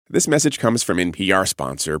This message comes from NPR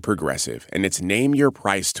sponsor Progressive and its Name Your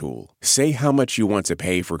Price tool. Say how much you want to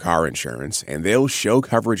pay for car insurance, and they'll show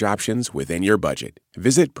coverage options within your budget.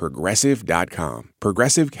 Visit Progressive.com.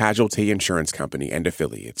 Progressive Casualty Insurance Company and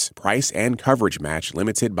Affiliates. Price and coverage match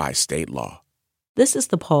limited by state law. This is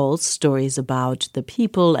The Pulse, stories about the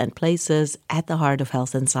people and places at the heart of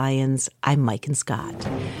health and science. I'm Maiken Scott.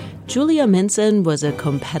 Julia Minson was a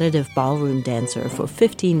competitive ballroom dancer for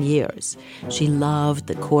 15 years. She loved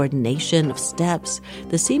the coordination of steps,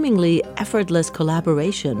 the seemingly effortless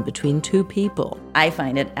collaboration between two people. I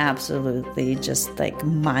find it absolutely just like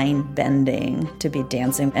mind-bending to be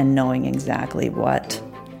dancing and knowing exactly what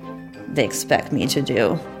they expect me to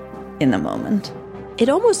do in the moment. It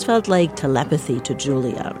almost felt like telepathy to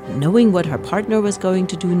Julia, knowing what her partner was going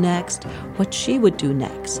to do next, what she would do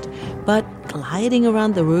next. But gliding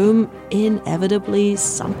around the room, inevitably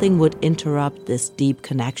something would interrupt this deep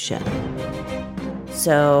connection.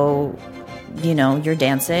 So, you're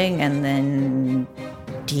dancing and then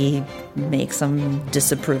he makes some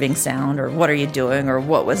disapproving sound, or what are you doing, or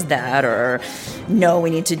what was that, or no, we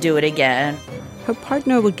need to do it again. Her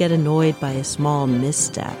partner would get annoyed by a small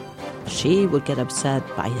misstep. She would get upset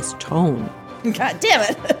by his tone. God damn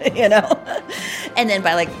it, And then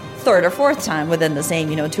by third or fourth time within the same,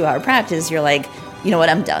 2-hour practice, you're like, you know what,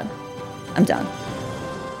 I'm done.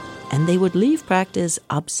 And they would leave practice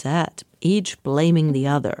upset, each blaming the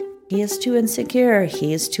other. He is too insecure.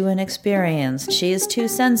 He is too inexperienced. She is too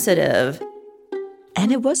sensitive.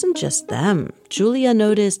 And it wasn't just them. Julia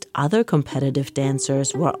noticed other competitive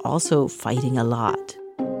dancers were also fighting a lot.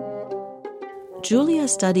 Julia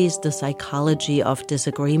studies the psychology of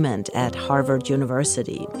disagreement at Harvard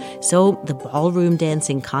University. So the ballroom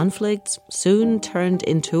dancing conflicts soon turned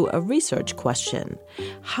into a research question.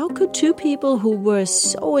 How could two people who were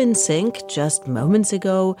so in sync just moments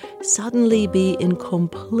ago suddenly be in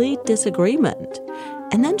complete disagreement?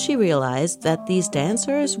 And then she realized that these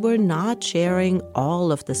dancers were not sharing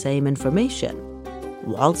all of the same information.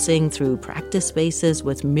 Waltzing through practice spaces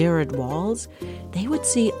with mirrored walls, they would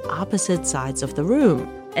see opposite sides of the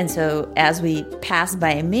room. And so as we pass by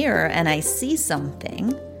a mirror and I see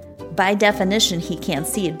something, by definition, he can't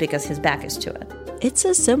see it because his back is to it. It's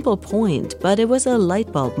a simple point, but it was a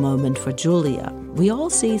light bulb moment for Julia. We all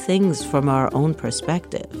see things from our own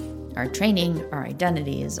perspective. Our training, our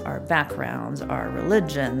identities, our backgrounds, our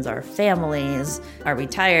religions, our families. Are we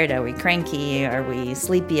tired? Are we cranky? Are we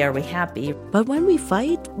sleepy? Are we happy? But when we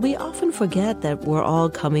fight, we often forget that we're all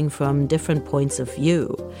coming from different points of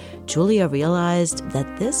view. Julia realized that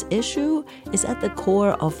this issue is at the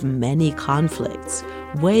core of many conflicts,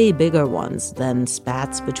 way bigger ones than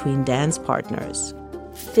spats between dance partners.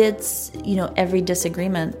 Fits, every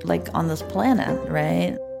disagreement on this planet,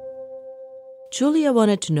 right? Julia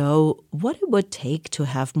wanted to know what it would take to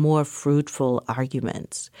have more fruitful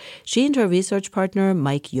arguments. She and her research partner,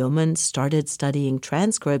 Mike Yeoman, started studying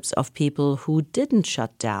transcripts of people who didn't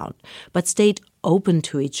shut down, but stayed open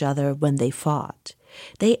to each other when they fought.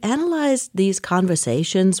 They analyzed these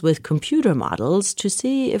conversations with computer models to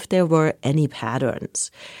see if there were any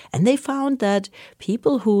patterns. And they found that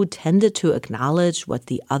people who tended to acknowledge what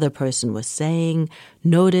the other person was saying,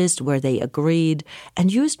 noticed where they agreed,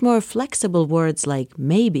 and used more flexible words like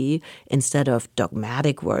maybe instead of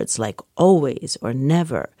dogmatic words like always or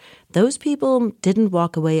never, those people didn't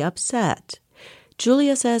walk away upset.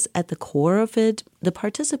 Julia says at the core of it, the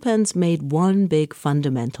participants made one big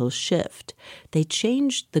fundamental shift. They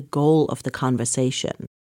changed the goal of the conversation.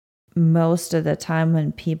 Most of the time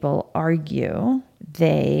when people argue,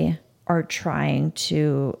 they are trying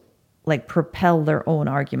to propel their own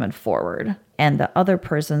argument forward. And the other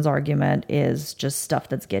person's argument is just stuff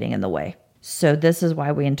that's getting in the way. So this is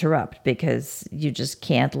why we interrupt, because you just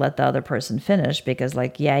can't let the other person finish because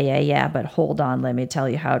yeah, but hold on, let me tell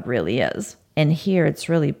you how it really is. And here it's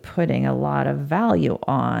really putting a lot of value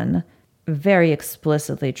on very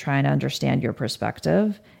explicitly trying to understand your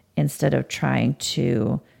perspective instead of trying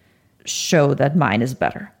to show that mine is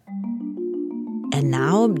better. And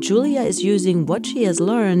now Julia is using what she has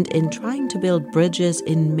learned in trying to build bridges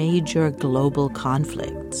in major global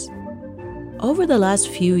conflicts. Over the last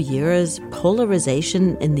few years,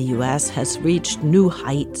 polarization in the U.S. has reached new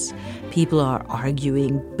heights. People are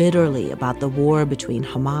arguing bitterly about the war between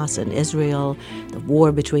Hamas and Israel, the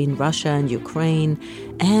war between Russia and Ukraine,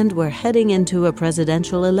 and we're heading into a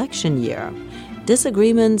presidential election year.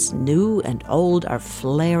 Disagreements, new and old, are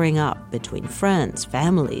flaring up between friends,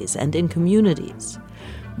 families, and in communities.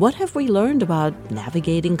 What have we learned about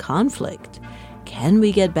navigating conflict? Can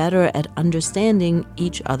we get better at understanding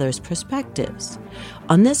each other's perspectives?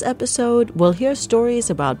 On this episode, we'll hear stories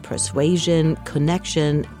about persuasion,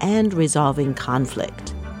 connection, and resolving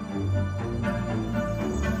conflict.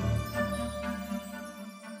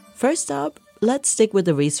 First up, let's stick with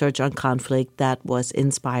the research on conflict that was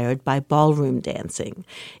inspired by ballroom dancing.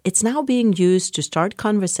 It's now being used to start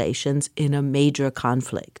conversations in a major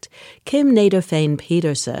conflict. Kim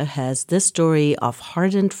Nederfeen-Petersen has this story of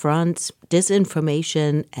hardened fronts,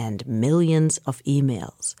 disinformation, and millions of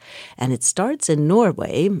emails. And it starts in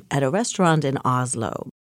Norway at a restaurant in Oslo.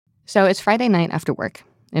 So it's Friday night after work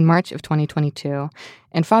in March of 2022,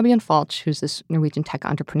 and Fabian Falch, who's this Norwegian tech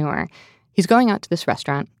entrepreneur, he's going out to this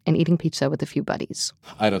restaurant and eating pizza with a few buddies.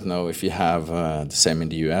 I don't know if you have the same in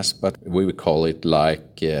the US, but we would call it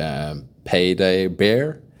like payday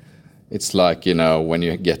beer. It's like, when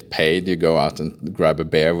you get paid, you go out and grab a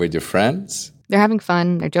beer with your friends. They're having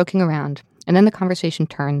fun, they're joking around, and then the conversation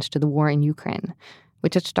turns to the war in Ukraine,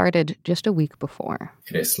 which had started just a week before.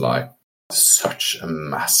 It is like such a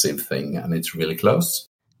massive thing, and it's really close.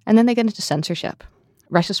 And then they get into censorship.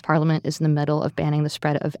 Russia's parliament is in the middle of banning the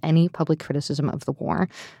spread of any public criticism of the war,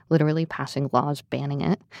 literally passing laws banning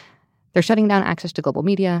it. They're shutting down access to global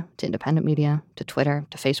media, to independent media, to Twitter,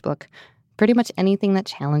 to Facebook, pretty much anything that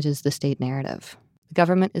challenges the state narrative. The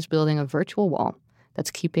government is building a virtual wall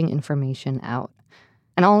that's keeping information out.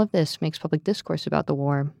 And all of this makes public discourse about the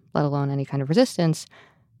war, let alone any kind of resistance,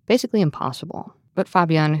 basically impossible. But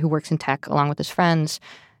Fabian, who works in tech along with his friends,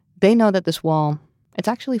 they know that this wall, it's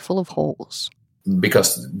actually full of holes.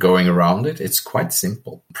 Because going around it, it's quite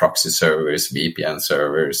simple. Proxy servers, VPN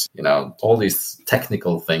servers, all these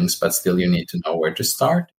technical things, but still you need to know where to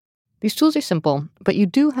start. These tools are simple, but you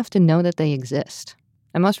do have to know that they exist.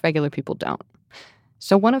 And most regular people don't.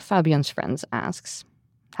 So one of Fabian's friends asks,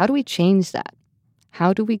 how do we change that?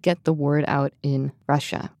 How do we get the word out in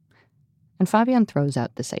Russia? And Fabian throws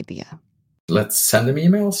out this idea. Let's send them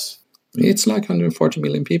emails. It's like 140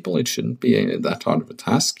 million people. It shouldn't be that hard of a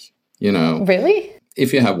task. Really?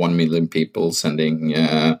 If you have 1 million people sending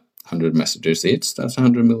 100 messages each, that's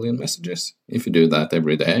 100 million messages. If you do that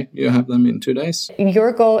every day, you have them in 2 days.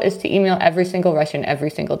 Your goal is to email every single Russian every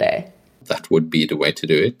single day. That would be the way to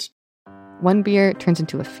do it. One beer turns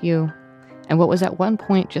into a few, and what was at one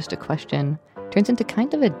point just a question turns into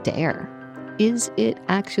kind of a dare. Is it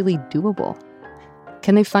actually doable?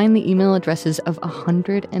 Can they find the email addresses of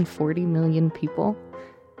 140 million people?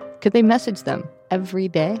 Could they message them every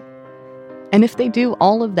day? And if they do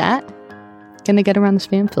all of that, can they get around the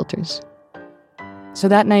spam filters? So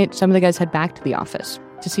that night, some of the guys head back to the office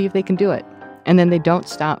to see if they can do it. And then they don't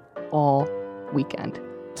stop all weekend.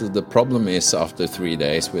 So the problem is after 3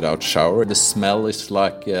 days without shower, the smell is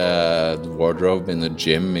like the wardrobe in a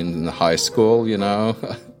gym in high school,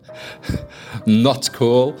 Not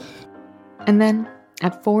cool. And then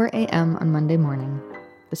at 4 a.m. on Monday morning,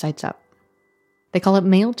 the site's up. They call it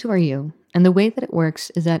Mail to RU, and the way that it works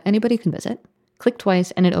is that anybody can visit, click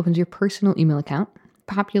twice, and it opens your personal email account,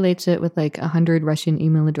 populates it with like 100 Russian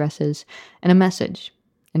email addresses, and a message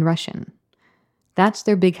in Russian. That's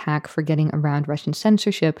their big hack for getting around Russian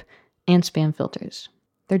censorship and spam filters.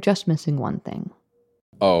 They're just missing one thing.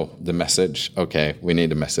 Oh, the message. Okay, we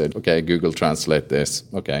need a message. Okay, Google Translate this.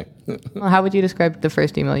 Okay. Well, how would you describe the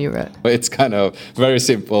first email you wrote? It's kind of very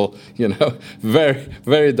simple, very,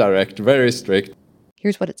 very direct, very strict.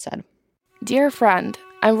 Here's what it said. Dear friend,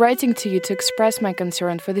 I'm writing to you to express my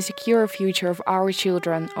concern for the secure future of our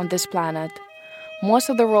children on this planet. Most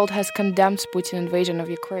of the world has condemned Putin's invasion of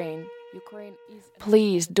Ukraine.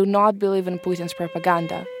 Please do not believe in Putin's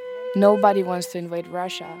propaganda. Nobody wants to invade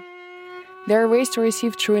Russia. There are ways to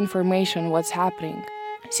receive true information on what's happening.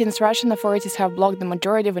 Since Russian authorities have blocked the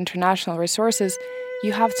majority of international resources,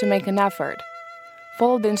 you have to make an effort.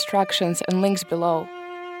 Follow the instructions and links below.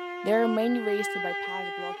 There are many ways to bypass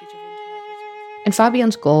blockage of internet resources. And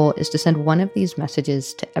Fabian's goal is to send one of these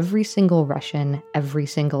messages to every single Russian every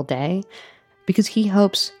single day, because he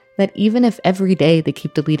hopes that even if every day they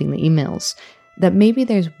keep deleting the emails, that maybe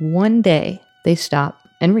there's one day they stop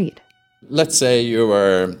and read. Let's say you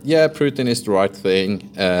were, Putin is the right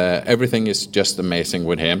thing, everything is just amazing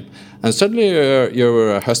with him, and suddenly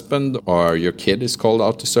your husband or your kid is called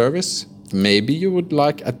out to service. Maybe you would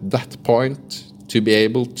like at that point to be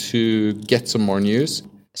able to get some more news.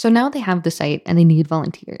 So now they have the site and they need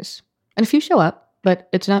volunteers. And a few show up, but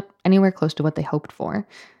it's not anywhere close to what they hoped for.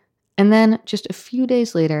 And then just a few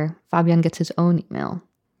days later, Fabian gets his own email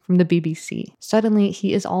from the BBC. Suddenly,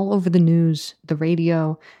 he is all over the news, the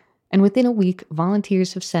radio, and within a week,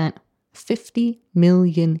 volunteers have sent 50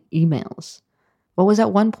 million emails. What was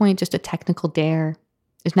at one point just a technical dare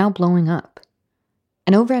is now blowing up.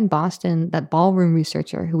 And over in Boston, that ballroom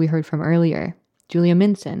researcher who we heard from earlier, Julia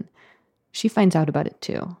Minson, she finds out about it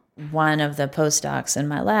too. One of the postdocs in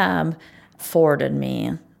my lab forwarded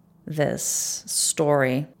me this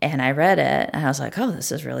story, and I read it, and I was like, oh,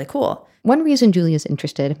 this is really cool. One reason Julia's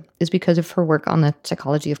interested is because of her work on the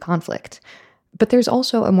psychology of conflict. But there's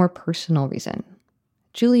also a more personal reason.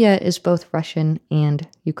 Julia is both Russian and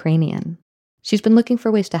Ukrainian. She's been looking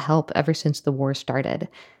for ways to help ever since the war started,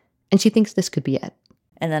 and she thinks this could be it.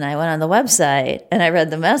 And then I went on the website, and I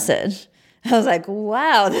read the message. I was like,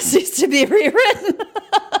 wow, this needs to be rewritten.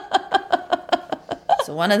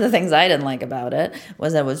 So one of the things I didn't like about it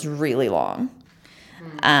was that it was really long.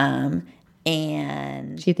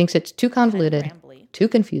 And she thinks it's too convoluted, too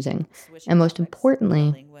confusing, and most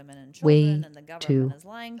importantly, way too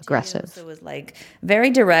aggressive. So it was like very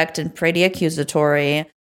direct and pretty accusatory.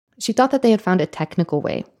 She thought that they had found a technical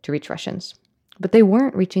way to reach Russians, but they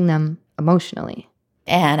weren't reaching them emotionally.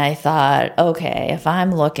 And I thought, okay, if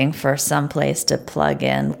I'm looking for some place to plug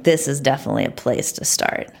in, this is definitely a place to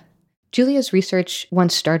start. Julia's research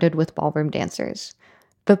once started with ballroom dancers,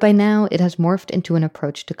 but by now it has morphed into an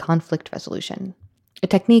approach to conflict resolution, a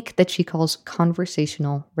technique that she calls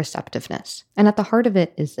conversational receptiveness. And at the heart of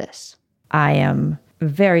it is this. I am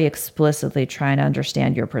very explicitly trying to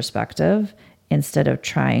understand your perspective instead of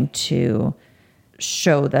trying to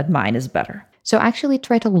show that mine is better. So actually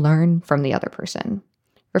try to learn from the other person.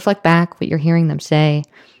 Reflect back what you're hearing them say,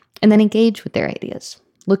 and then engage with their ideas,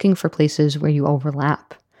 looking for places where you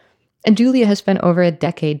overlap. And Julia has spent over a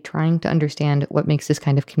decade trying to understand what makes this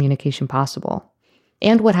kind of communication possible,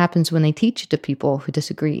 and what happens when they teach it to people who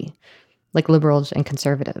disagree, like liberals and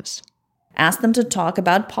conservatives. Ask them to talk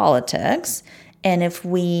about politics, and if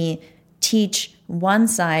we teach one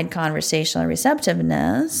side conversational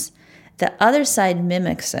receptiveness, the other side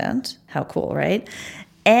mimics it. How cool, right?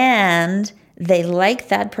 And they like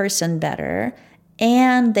that person better,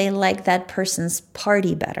 and they like that person's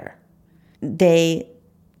party better. They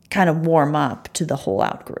kind of warm up to the whole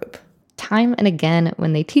out group. Time and again,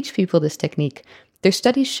 when they teach people this technique, their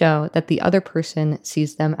studies show that the other person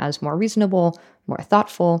sees them as more reasonable, more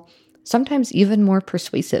thoughtful, sometimes even more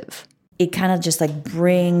persuasive. It kind of just like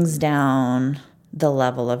brings down the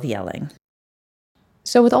level of yelling.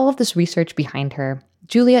 So with all of this research behind her,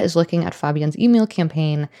 Julia is looking at Fabian's email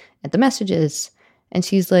campaign, at the messages, and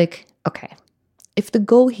she's like, okay, if the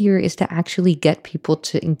goal here is to actually get people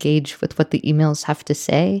to engage with what the emails have to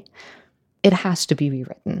say, it has to be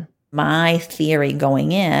rewritten. My theory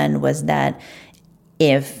going in was that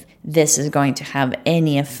if this is going to have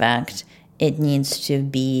any effect, it needs to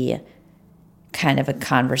be kind of a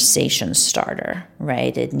conversation starter,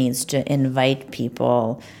 right? It needs to invite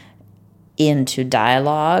people into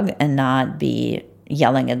dialogue and not be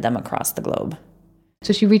yelling at them across the globe.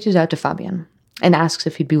 So she reaches out to Fabian and asks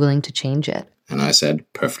if he'd be willing to change it. And I said,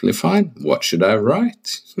 perfectly fine. What should I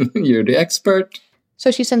write? You're the expert. So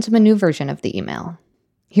she sends him a new version of the email.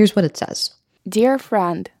 Here's what it says. Dear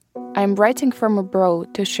friend, I'm writing from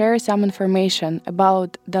abroad to share some information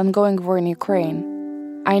about the ongoing war in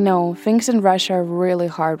Ukraine. I know things in Russia are really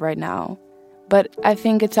hard right now, but I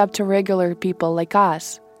think it's up to regular people like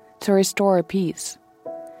us to restore peace.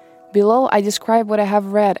 Below, I describe what I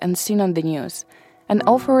have read and seen on the news, and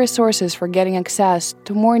offer resources for getting access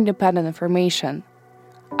to more independent information.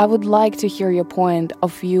 I would like to hear your point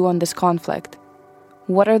of view on this conflict.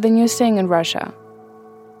 What are the news saying in Russia?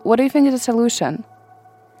 What do you think is the solution?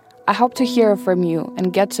 I hope to hear from you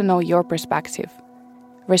and get to know your perspective.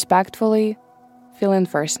 Respectfully, fill in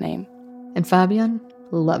first name. And Fabian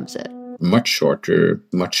loves it. Much shorter,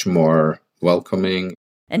 much more welcoming.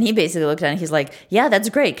 And he basically looked at it and he's like, yeah, that's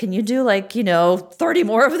great. Can you do 30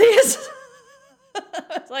 more of these?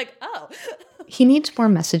 It's like, oh. He needs more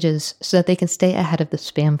messages so that they can stay ahead of the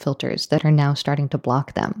spam filters that are now starting to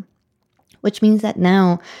block them. Which means that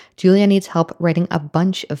now Julia needs help writing a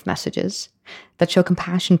bunch of messages that show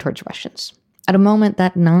compassion towards Russians at a moment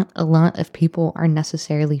that not a lot of people are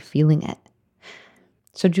necessarily feeling it.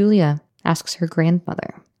 So Julia asks her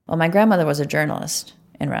grandmother. Well, my grandmother was a journalist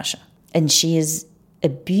in Russia, and she's a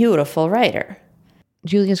beautiful writer.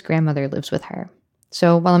 Julia's grandmother lives with her.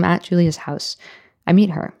 So while I'm at Julia's house, I meet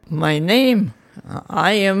her. My name,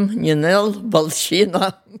 I am Ninel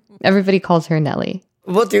Balshina. Everybody calls her Nelly.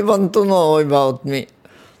 What do you want to know about me?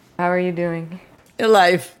 How are you doing?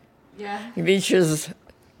 Life, which is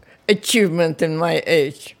achievement in my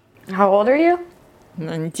age. How old are you?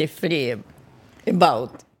 93,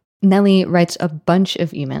 about. Nelly writes a bunch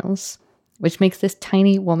of emails, which makes this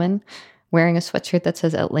tiny woman wearing a sweatshirt that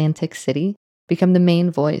says Atlantic City become the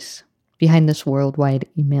main voice behind this worldwide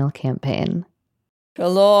email campaign.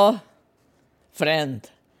 Hello, friend.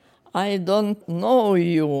 I don't know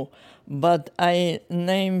you, but I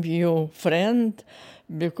name you friend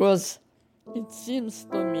because it seems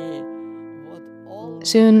to me what all...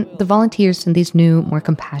 Soon, the volunteers send these new, more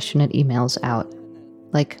compassionate emails out.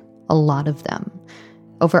 Like, a lot of them.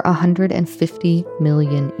 Over 150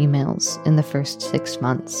 million emails in the first 6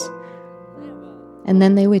 months. And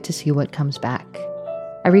then they wait to see what comes back.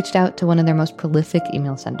 I reached out to one of their most prolific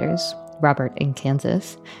email senders, Robert in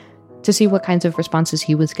Kansas, to see what kinds of responses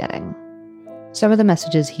he was getting. Some of the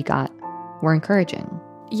messages he got were encouraging.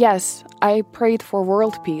 Yes, I prayed for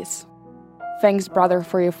world peace. Thanks, brother,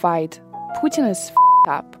 for your fight. Putin is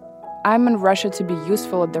up. I'm in Russia to be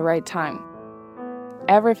useful at the right time.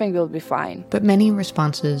 Everything will be fine. But many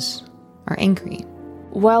responses are angry.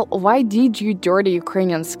 Well, why did you dirty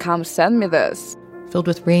Ukrainians come send me this? Filled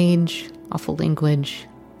with rage, awful language,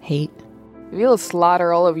 hate. We'll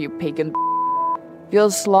slaughter all of you, pagan. We'll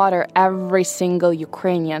slaughter every single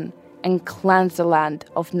Ukrainian and cleanse the land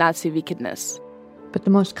of Nazi wickedness. But the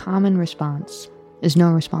most common response is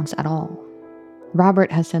no response at all.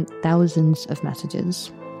 Robert has sent thousands of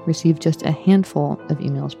messages, received just a handful of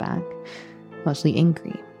emails back, mostly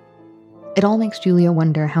angry. It all makes Julia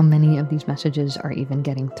wonder how many of these messages are even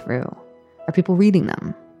getting through. Are people reading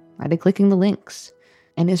them? Are they clicking the links?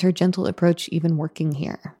 And is her gentle approach even working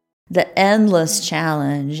here? The endless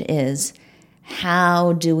challenge is,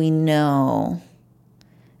 how do we know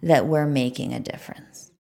that we're making a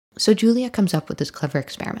difference? So Julia comes up with this clever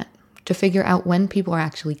experiment to figure out when people are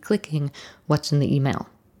actually clicking what's in the email,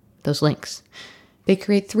 those links. They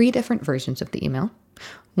create 3 different versions of the email.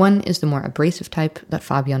 One is the more abrasive type that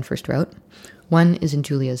Fabian first wrote. One is in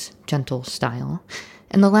Julia's gentle style.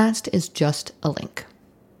 And the last is just a link.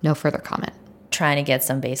 No further comment. Trying to get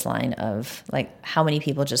some baseline of like how many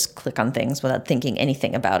people just click on things without thinking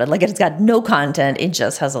anything about it. Like it's got no content, it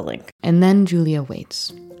just has a link. And then Julia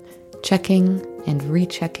waits, checking and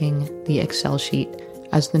rechecking the Excel sheet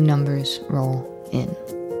as the numbers roll in.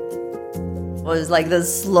 It was like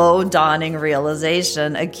this slow dawning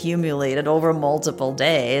realization accumulated over multiple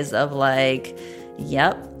days of like,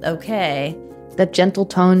 yep, okay. That gentle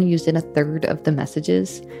tone used in a third of the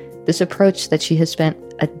messages, this approach that she has spent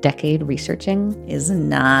a decade researching, is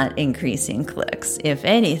not increasing clicks. If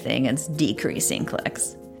anything, it's decreasing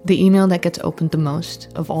clicks. The email that gets opened the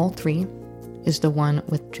most of all 3 is the one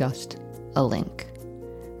with just a link.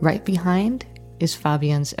 Right behind is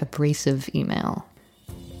Fabian's abrasive email.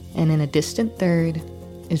 And in a distant third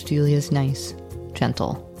is Julia's nice,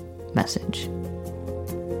 gentle message.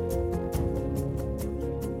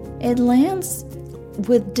 It lands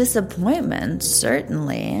with disappointment,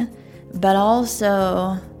 certainly, but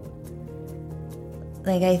also,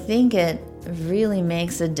 like, I think it really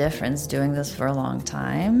makes a difference doing this for a long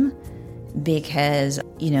time because,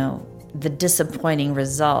 you know, the disappointing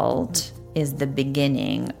result is the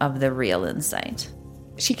beginning of the real insight.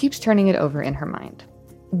 She keeps turning it over in her mind.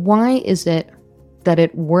 Why is it that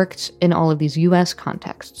it worked in all of these US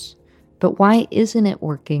contexts, but why isn't it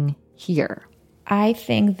working here? I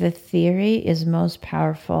think the theory is most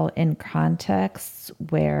powerful in contexts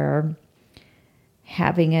where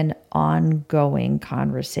having an ongoing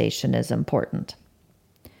conversation is important,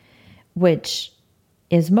 which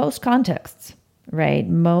is most contexts, right?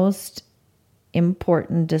 Most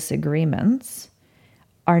important disagreements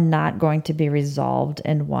are not going to be resolved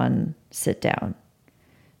in one sit down,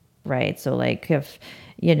 right? So like if,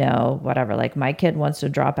 you know, whatever, like my kid wants to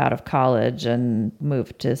drop out of college and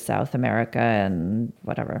move to South America and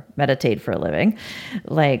whatever, meditate for a living.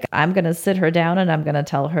 Like I'm going to sit her down and I'm going to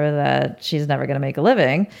tell her that she's never going to make a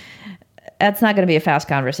living. That's not going to be a fast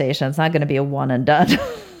conversation. It's not going to be a one and done,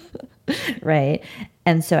 right?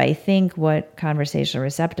 And so I think what conversation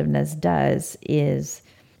receptiveness does is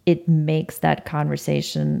it makes that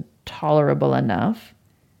conversation tolerable enough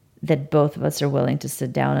that both of us are willing to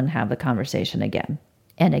sit down and have the conversation again.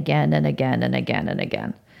 And again and again and again and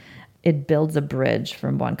again. It builds a bridge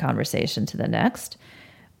from one conversation to the next,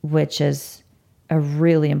 which is a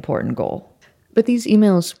really important goal. But these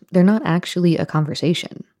emails, they're not actually a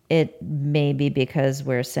conversation. It may be because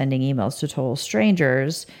we're sending emails to total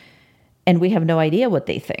strangers and we have no idea what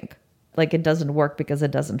they think. Like it doesn't work because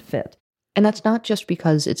it doesn't fit. And that's not just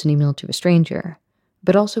because it's an email to a stranger,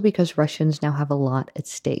 but also because Russians now have a lot at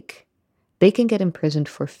stake. They can get imprisoned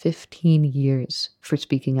for 15 years for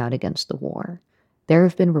speaking out against the war. There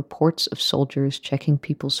have been reports of soldiers checking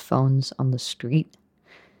people's phones on the street.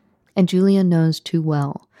 And Julia knows too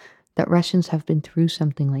well that Russians have been through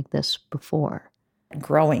something like this before.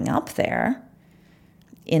 Growing up there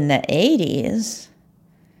in the 80s,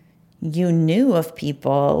 you knew of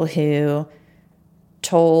people who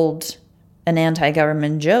told an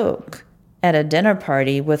anti-government joke at a dinner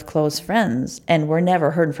party with close friends and were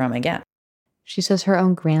never heard from again. She says her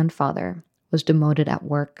own grandfather was demoted at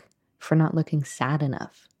work for not looking sad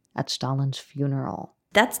enough at Stalin's funeral.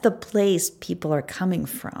 That's the place people are coming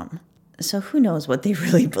from. So who knows what they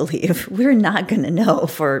really believe? We're not going to know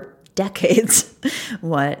for decades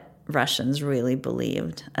what Russians really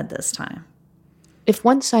believed at this time. If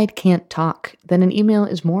one side can't talk, then an email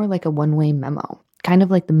is more like a one-way memo, kind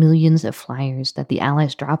of like the millions of flyers that the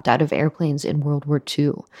Allies dropped out of airplanes in World War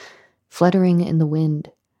II, fluttering in the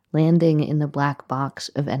wind, landing in the black box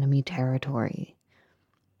of enemy territory.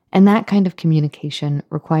 And that kind of communication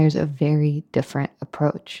requires a very different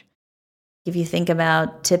approach. If you think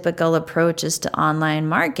about typical approaches to online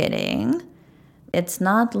marketing, it's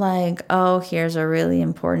not like, oh, here's a really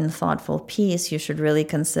important, thoughtful piece. You should really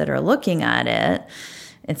consider looking at it.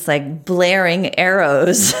 It's like blaring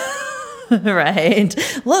arrows, right?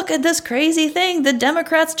 Look at this crazy thing the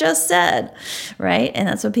Democrats just said, right? And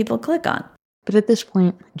that's what people click on. But at this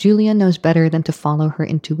point, Julia knows better than to follow her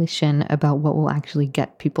intuition about what will actually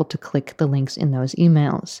get people to click the links in those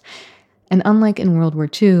emails. And unlike in World War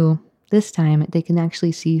II, this time they can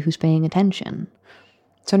actually see who's paying attention.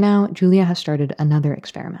 So now Julia has started another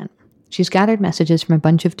experiment. She's gathered messages from a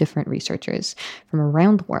bunch of different researchers from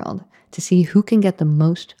around the world to see who can get the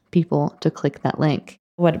most people to click that link.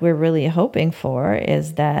 What we're really hoping for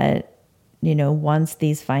is that, once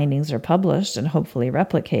these findings are published and hopefully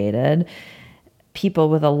replicated, people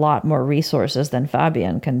with a lot more resources than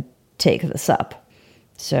Fabian can take this up.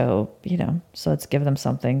 So, so let's give them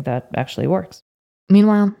something that actually works.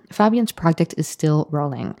 Meanwhile, Fabian's project is still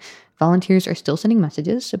rolling. Volunteers are still sending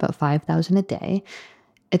messages, about 5,000 a day.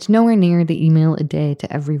 It's nowhere near the email a day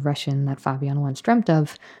to every Russian that Fabian once dreamt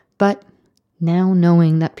of, but now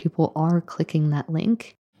knowing that people are clicking that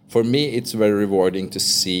link. For me, it's very rewarding to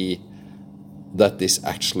see that this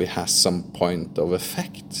actually has some point of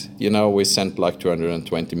effect. We sent like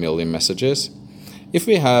 220 million messages. If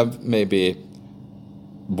we have maybe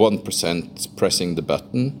 1% pressing the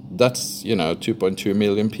button, that's, 2.2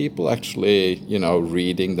 million people actually,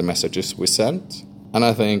 reading the messages we sent. And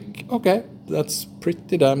I think, okay, that's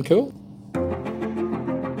pretty damn cool.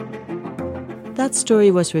 That story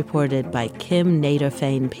was reported by Kim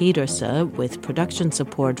Naderfane-Peterse with production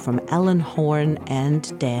support from Ellen Horn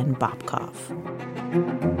and Dan Bobkoff.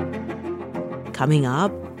 Coming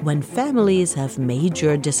up, when families have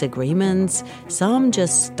major disagreements, some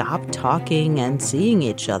just stop talking and seeing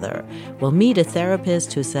each other. We'll meet a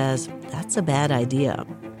therapist who says that's a bad idea.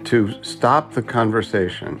 To stop the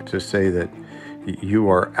conversation, to say that you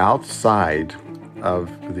are outside of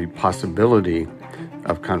the possibility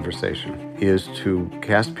of conversation, is to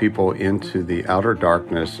cast people into the outer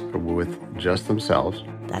darkness with just themselves.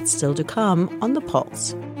 That's still to come on The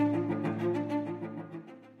Pulse.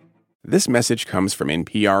 This message comes from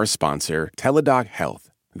NPR sponsor Teladoc Health.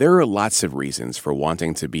 There are lots of reasons for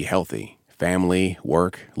wanting to be healthy. Family,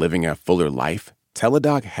 work, living a fuller life.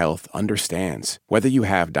 Teladoc Health understands. Whether you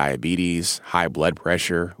have diabetes, high blood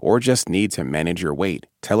pressure, or just need to manage your weight,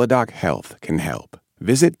 Teladoc Health can help.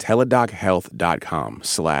 Visit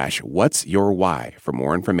teladochealth.com/whatsyourwhy for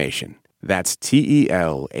more information. That's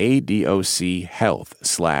TELADOC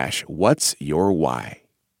health/whatsyourwhy.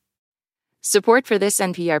 Support for this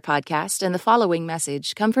NPR podcast and the following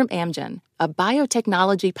message come from Amgen, a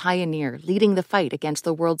biotechnology pioneer leading the fight against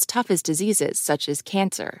the world's toughest diseases such as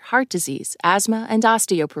cancer, heart disease, asthma, and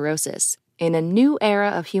osteoporosis. In a new era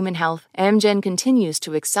of human health, Amgen continues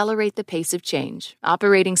to accelerate the pace of change,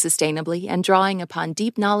 operating sustainably and drawing upon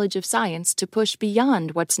deep knowledge of science to push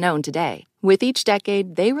beyond what's known today. With each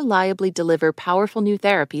decade, they reliably deliver powerful new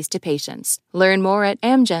therapies to patients. Learn more at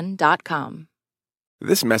amgen.com.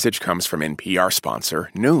 This message comes from NPR sponsor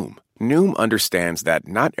Noom. Noom understands that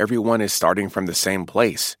not everyone is starting from the same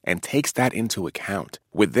place and takes that into account.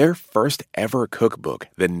 With their first ever cookbook,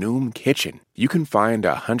 The Noom Kitchen, you can find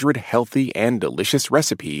 100 healthy and delicious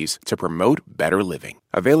recipes to promote better living.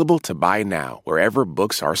 Available to buy now wherever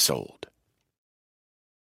books are sold.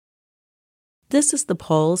 This is The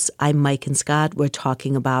Pulse. I'm Mike and Scott. We're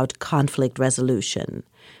talking about conflict resolution.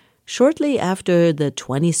 Shortly after the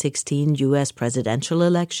 2016 U.S. presidential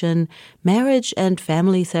election, marriage and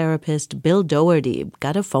family therapist Bill Doherty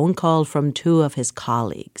got a phone call from two of his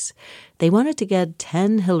colleagues. They wanted to get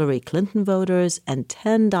 10 Hillary Clinton voters and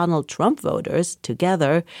 10 Donald Trump voters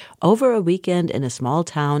together over a weekend in a small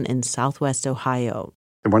town in southwest Ohio.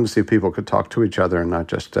 They wanted to see if people could talk to each other and not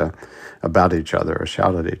just about each other or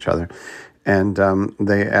shout at each other. And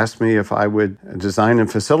they asked me if I would design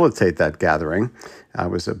and facilitate that gathering. I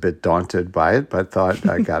was a bit daunted by it, but thought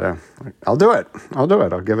I'll do it.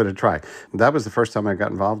 I'll give it a try. That was the first time I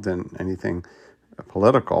got involved in anything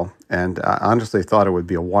political, and I honestly thought it would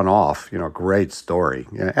be a one-off, great story.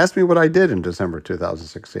 Asked me what I did in December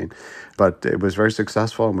 2016, but it was very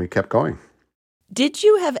successful, and we kept going. Did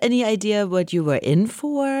you have any idea what you were in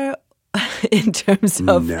for in terms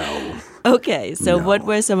of... No. Okay, so No. What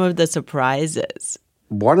were some of the surprises?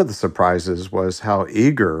 One of the surprises was how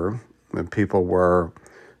eager people were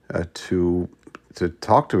to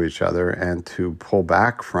talk to each other and to pull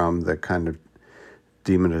back from the kind of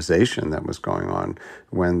demonization that was going on.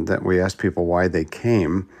 When we asked people why they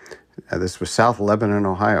came, this was South Lebanon,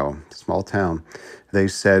 Ohio, small town. They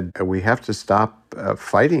said, we have to stop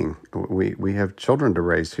fighting. We have children to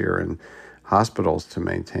raise here and hospitals to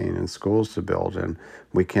maintain and schools to build, and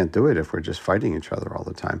we can't do it if we're just fighting each other all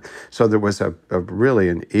the time. So there was a really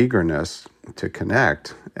an eagerness to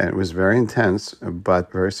connect, and it was very intense,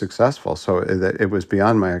 but very successful. So it was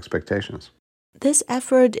beyond my expectations. This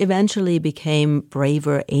effort eventually became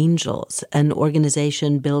Braver Angels, an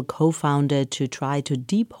organization Bill co-founded to try to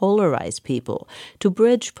depolarize people, to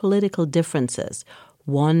bridge political differences,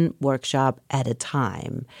 one workshop at a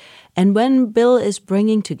time. And when Bill is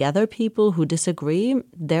bringing together people who disagree,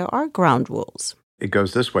 there are ground rules. It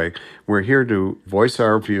goes this way. We're here to voice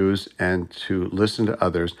our views and to listen to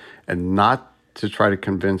others and not to try to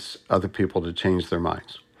convince other people to change their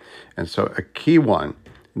minds. And so a key one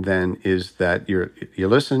then is that you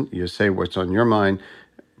listen, you say what's on your mind,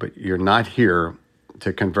 but you're not here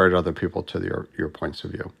to convert other people to your points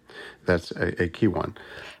of view. That's a key one.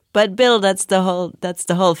 But Bill, that's the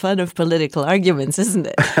whole fun of political arguments, isn't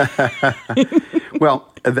it?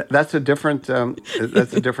 Well, that's a different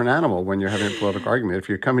animal when you're having a political argument. If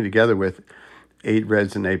you're coming together with 8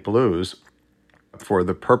 reds and 8 blues for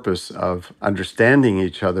the purpose of understanding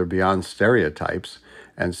each other beyond stereotypes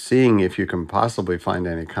and seeing if you can possibly find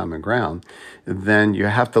any common ground, then you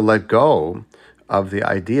have to let go of the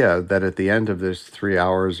idea that at the end of this 3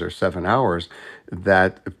 hours or 7 hours,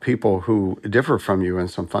 that people who differ from you in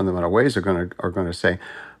some fundamental ways are going to say,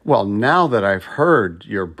 well, now that I've heard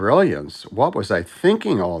your brilliance, what was I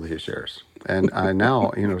thinking all these years? And I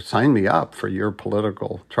now, sign me up for your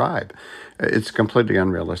political tribe. It's a completely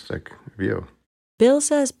unrealistic view. Bill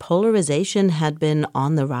says polarization had been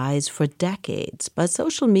on the rise for decades, but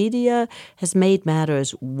social media has made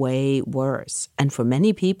matters way worse. And for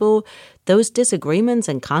many people, those disagreements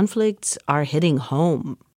and conflicts are hitting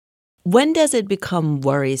home. When does it become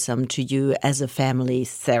worrisome to you as a family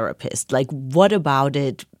therapist? Like, what about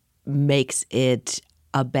it makes it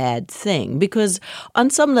a bad thing? Because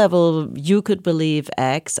on some level, you could believe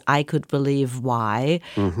X, I could believe Y,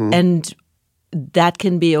 and that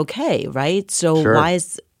can be okay, right? So Sure.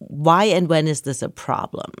 why and when is this a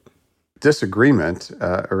problem? Disagreement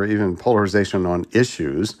or even polarization on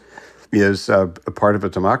issues is a part of a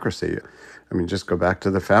democracy. I mean, just go back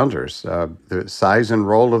to the founders, the size and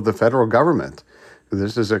role of the federal government.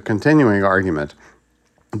 This is a continuing argument.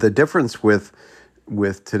 The difference with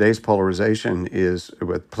today's polarization is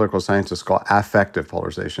what political scientists call affective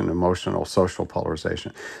polarization, emotional, social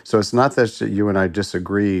polarization. So it's not that you and I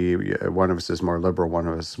disagree, one of us is more liberal, one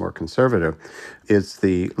of us is more conservative. It's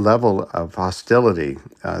the level of hostility,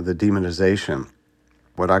 the demonization,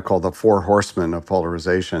 what I call the 4 horsemen of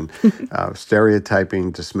polarization,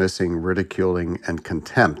 stereotyping, dismissing, ridiculing, and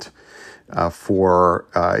contempt for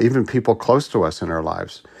even people close to us in our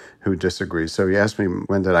lives who disagree. So you asked me,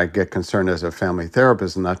 when did I get concerned as a family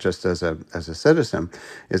therapist and not just as a citizen?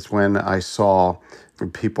 It's when I saw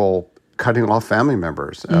people cutting off family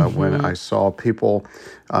members, when I saw people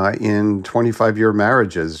in 25-year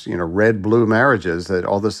marriages, red-blue marriages, that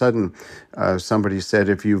all of a sudden somebody said,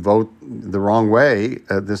 if you vote the wrong way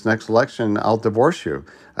this next election, I'll divorce you.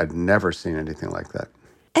 I'd never seen anything like that.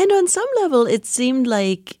 And on some level, it seemed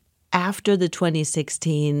like after the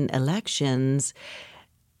 2016 elections,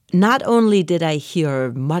 not only did I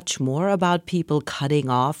hear much more about people cutting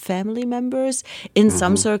off family members, in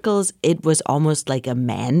some circles, it was almost like a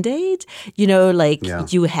mandate.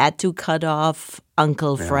 You had to cut off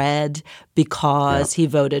Uncle Fred because he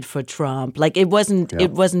voted for Trump. Like it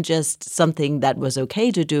wasn't just something that was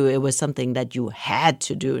okay to do. It was something that you had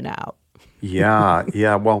to do now.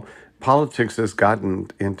 Yeah. Well, politics has gotten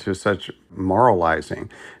into such moralizing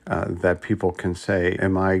that people can say,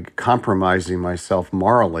 am I compromising myself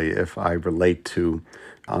morally if I relate to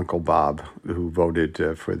Uncle Bob who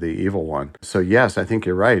voted for the evil one? So yes, I think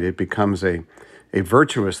you're right. It becomes a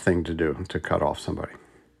virtuous thing to do, to cut off somebody.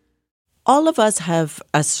 all of us have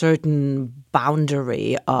a certain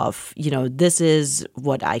boundary of, this is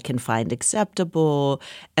what I can find acceptable,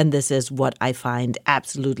 and this is what I find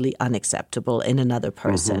absolutely unacceptable in another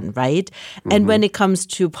person, right? And when it comes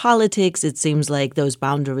to politics, it seems like those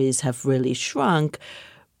boundaries have really shrunk,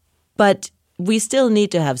 but we still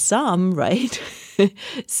need to have some, right?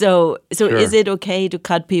 So Sure. Is it okay to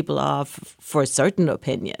cut people off for certain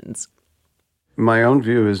opinions? My own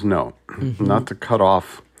view is no, not to cut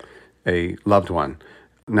off a loved one.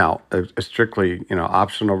 Now, a strictly,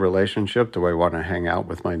 optional relationship, do I want to hang out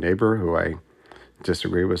with my neighbor who I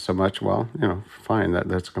disagree with so much? Well, fine,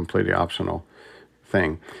 that's a completely optional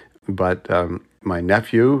thing. But my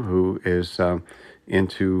nephew, who is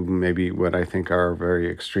into maybe what I think are very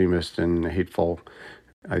extremist and hateful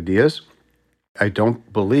ideas, I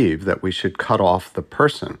don't believe that we should cut off the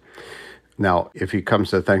person. Now, if he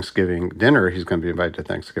comes to Thanksgiving dinner, he's going to be invited to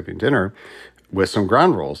Thanksgiving dinner with some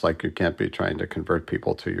ground rules, like you can't be trying to convert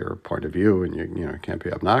people to your point of view, and you can't be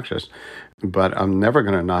obnoxious. But I'm never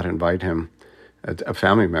going to not invite him, a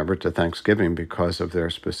family member, to Thanksgiving because of their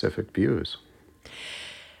specific views.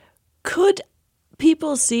 Could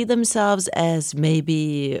people see themselves as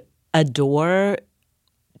maybe a door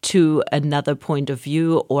to another point of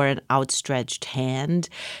view or an outstretched hand?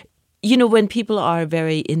 When people are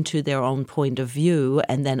very into their own point of view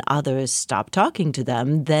and then others stop talking to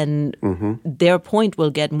them, then their point will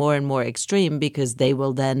get more and more extreme because they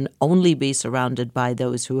will then only be surrounded by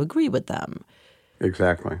those who agree with them.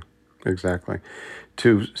 Exactly.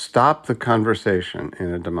 To stop the conversation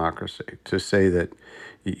in a democracy, to say that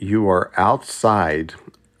you are outside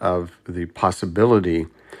of the possibility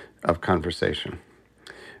of conversation,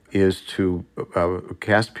 is to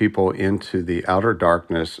cast people into the outer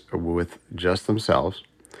darkness with just themselves.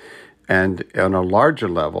 And on a larger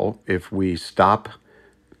level, if we stop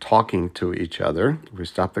talking to each other, if we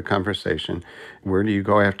stop the conversation, where do you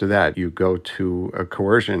go after that? You go to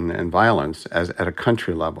coercion and violence at a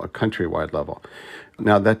country level, a countrywide level.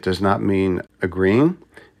 Now, that does not mean agreeing.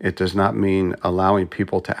 It does not mean allowing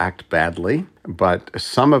people to act badly, but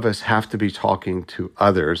some of us have to be talking to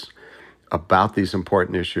others about these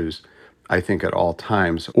important issues, I think, at all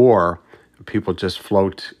times, or people just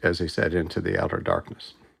float, as I said, into the outer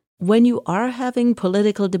darkness. When you are having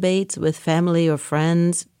political debates with family or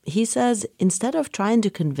friends, he says, instead of trying to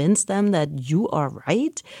convince them that you are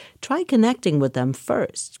right, try connecting with them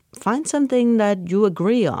first. Find something that you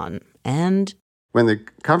agree on, and when the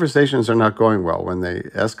conversations are not going well, when they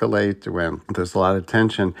escalate, when there's a lot of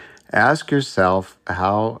tension, ask yourself,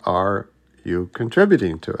 how are you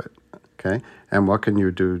contributing to it? Okay, and what can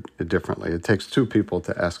you do differently? It takes two people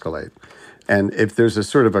to escalate. And if there's a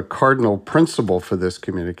sort of a cardinal principle for this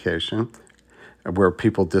communication where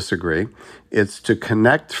people disagree, it's to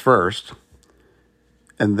connect first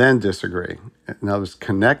and then disagree. In other words,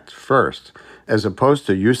 connect first, as opposed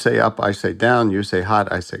to you say up, I say down, you say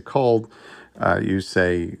hot, I say cold, you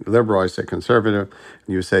say liberal, I say conservative,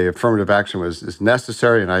 you say affirmative action is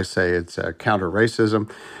necessary, and I say it's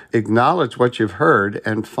counter-racism. Acknowledge what you've heard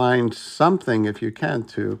and find something, if you can,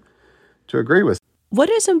 to agree with. What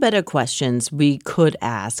are some better questions we could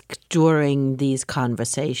ask during these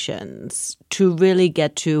conversations to really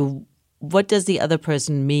get to what does the other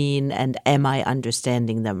person mean and am I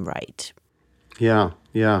understanding them right? Yeah.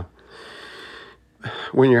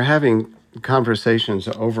 When you're having conversations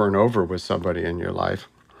over and over with somebody in your life,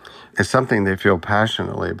 it's something they feel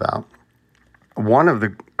passionately about. One of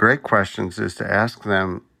the great questions is to ask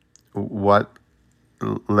them what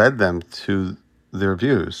led them to their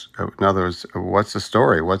views. In other words, what's the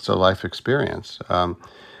story? What's the life experience?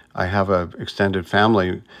 I have an extended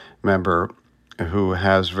family member who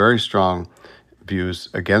has very strong views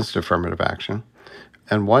against affirmative action.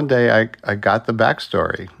 And one day I got the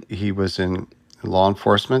backstory. He was in law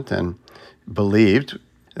enforcement and believed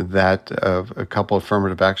that a couple of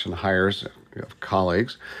affirmative action hires of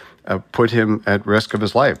colleagues put him at risk of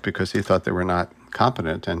his life because he thought they were not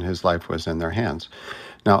competent and his life was in their hands.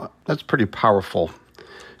 Now, that's pretty powerful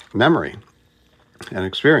memory and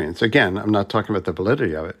experience. Again, I'm not talking about the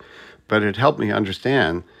validity of it, but it helped me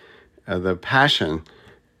understand the passion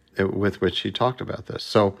with which he talked about this.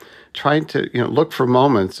 So trying to look for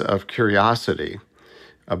moments of curiosity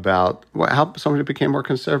about how somebody became more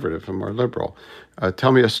conservative and more liberal.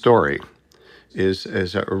 Tell me a story is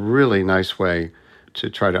a really nice way to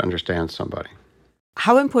try to understand somebody.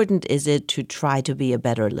 How important is it to try to be a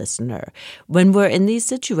better listener? When we're in these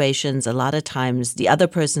situations, a lot of times the other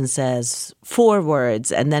person says 4 words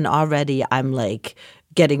and then already I'm like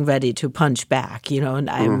getting ready to punch back, and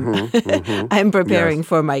I'm preparing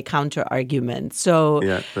for my counter argument. So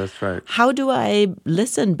yeah, that's right. How do I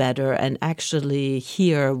listen better and actually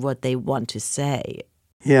hear what they want to say?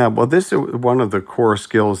 Yeah, well, this is one of the core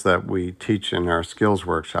skills that we teach in our skills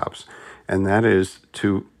workshops, and that is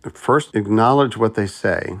to first acknowledge what they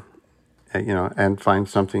say, and find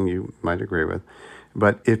something you might agree with.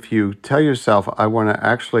 But if you tell yourself, I want to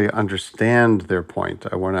actually understand their point,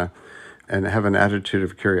 I want to and have an attitude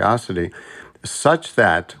of curiosity, such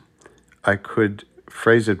that I could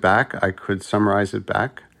phrase it back, I could summarize it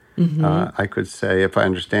back. I could say, if I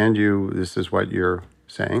understand you, this is what you're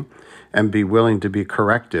saying, and be willing to be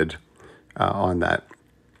corrected on that.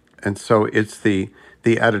 And so it's the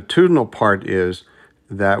attitudinal part is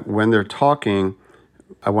that when they're talking,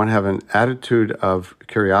 I want to have an attitude of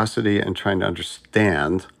curiosity and trying to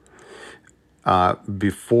understand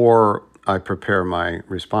before I prepare my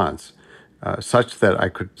response. Such that I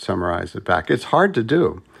could summarize it back. It's hard to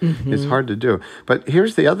do. It's hard to do. But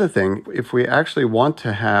here's the other thing. If we actually want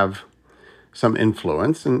to have some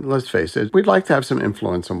influence, and let's face it, we'd like to have some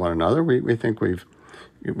influence on one another. We think we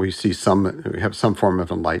have some form of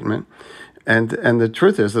enlightenment. And the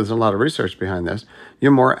truth is, there's a lot of research behind this. You're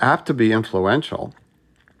more apt to be influential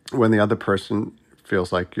when the other person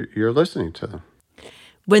feels like you're listening to them.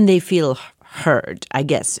 When they feel heard, I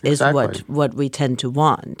guess, is Exactly. what we tend to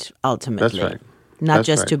want, ultimately. That's right. Not That's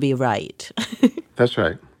just right. to be right. That's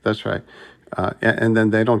right. That's right. And then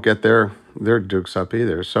they don't get their dukes up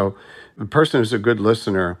either. So the person who's a good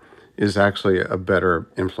listener is actually a better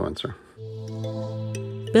influencer.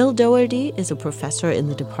 Bill Doherty is a professor in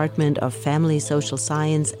the Department of Family Social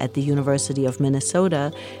Science at the University of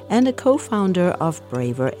Minnesota and a co-founder of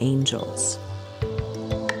Braver Angels.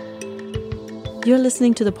 You're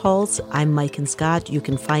listening to The Pulse. I'm Maiken Scott. You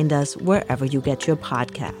can find us wherever you get your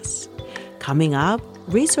podcasts. Coming up,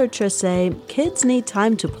 researchers say kids need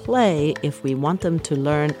time to play if we want them to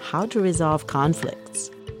learn how to resolve conflicts.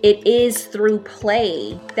 It is through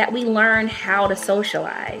play that we learn how to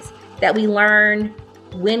socialize, that we learn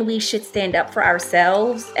when we should stand up for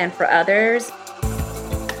ourselves and for others.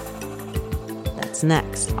 That's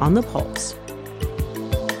next on The Pulse.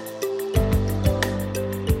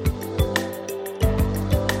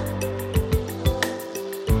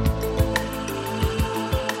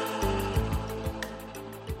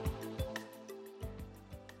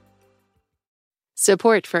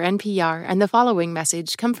 Support for NPR and the following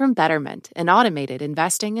message come from Betterment, an automated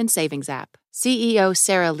investing and savings app. CEO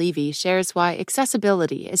Sarah Levy shares why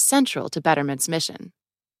accessibility is central to Betterment's mission.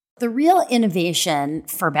 The real innovation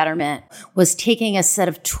for Betterment was taking a set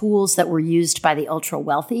of tools that were used by the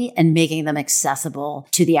ultra-wealthy and making them accessible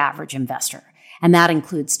to the average investor. And that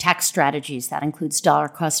includes tax strategies, that includes dollar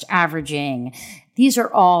cost averaging. These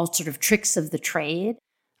are all sort of tricks of the trade.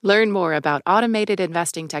 Learn more about automated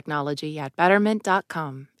investing technology at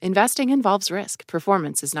Betterment.com. Investing involves risk.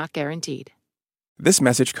 Performance is not guaranteed. This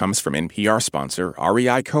message comes from NPR sponsor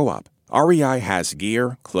REI Co-op. REI has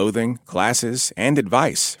gear, clothing, classes, and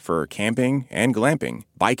advice for camping and glamping,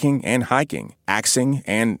 biking and hiking, axing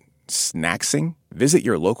and snacksing. Visit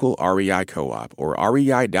your local REI Co-op or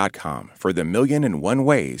rei.com for the 1,000,001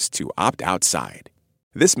 ways to opt outside.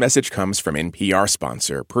 This message comes from NPR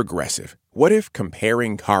sponsor Progressive. What if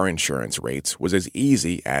comparing car insurance rates was as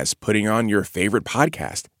easy as putting on your favorite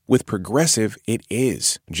podcast? With Progressive, it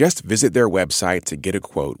is. Just visit their website to get a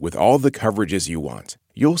quote with all the coverages you want.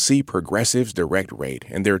 You'll see Progressive's direct rate,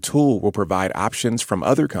 and their tool will provide options from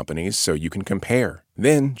other companies so you can compare.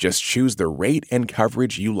 Then just choose the rate and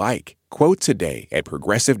coverage you like. Quote today at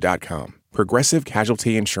Progressive.com. Progressive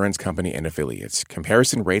Casualty Insurance Company and Affiliates.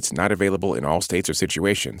 Comparison rates not available in all states or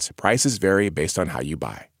situations. Prices vary based on how you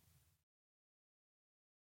buy.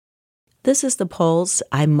 This is The Pulse.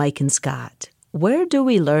 I'm Maiken Scott. Where do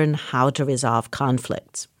we learn how to resolve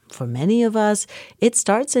conflicts? For many of us, it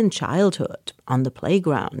starts in childhood, on the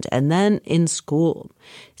playground, and then in school.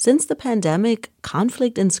 Since the pandemic,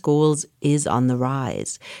 conflict in schools is on the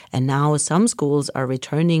rise. And now some schools are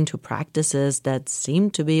returning to practices that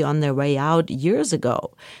seemed to be on their way out years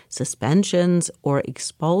ago. Suspensions or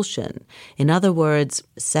expulsion. In other words,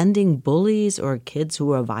 sending bullies or kids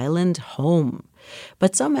who are violent home.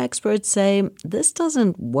 But some experts say this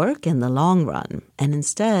doesn't work in the long run, and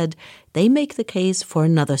instead, they make the case for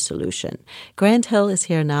another solution. Grant Hill is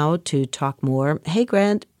here now to talk more. Hey,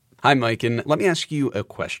 Grant. Hi, Maiken. Let me ask you a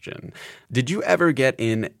question. Did you ever get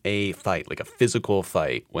in a fight, like a physical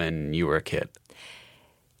fight, when you were a kid?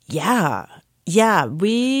 Yeah,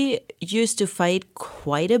 we used to fight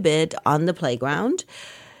quite a bit on the playground.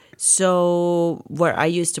 So where I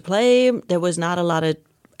used to play, there was not a lot of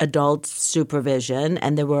adult supervision,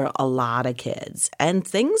 and there were a lot of kids. And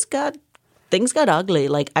things got ugly.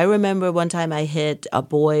 Like, I remember one time I hit a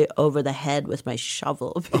boy over the head with my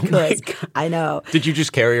shovel because I know. Did you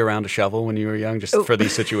just carry around a shovel when you were young just for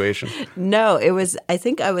these situations? No, I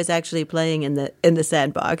think I was actually playing in the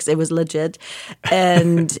sandbox. It was legit.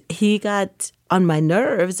 And he got on my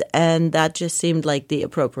nerves, and that just seemed like the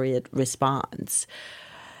appropriate response.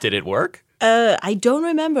 Did it work? I don't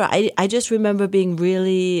remember. I just remember being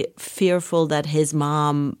really fearful that his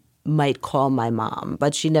mom might call my mom,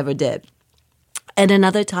 but she never did. And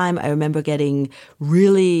another time, I remember getting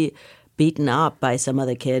really beaten up by some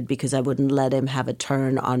other kid because I wouldn't let him have a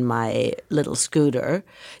turn on my little scooter.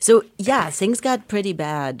 So, yeah, things got pretty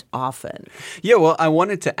bad often. Yeah, well, I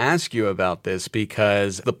wanted to ask you about this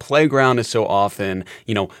because the playground is so often,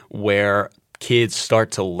 where kids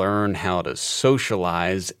start to learn how to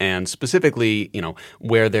socialize, and specifically,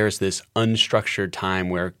 where there's this unstructured time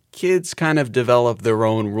where kids kind of develop their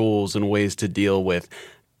own rules and ways to deal with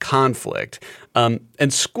conflict.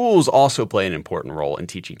 And schools also play an important role in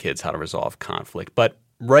teaching kids how to resolve conflict. But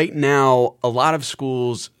right now, a lot of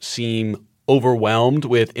schools seem overwhelmed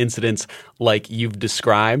with incidents like you've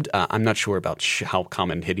described. I'm not sure about how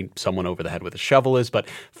common hitting someone over the head with a shovel is, but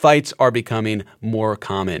fights are becoming more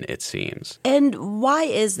common, it seems. And why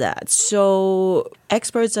is that? So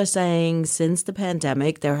experts are saying since the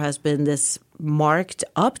pandemic, there has been this marked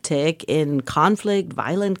uptick in conflict,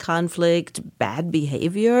 violent conflict, bad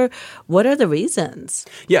behavior. What are the reasons?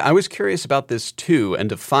 Yeah, I was curious about this too. And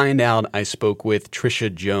to find out, I spoke with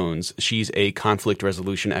Trisha Jones. She's a conflict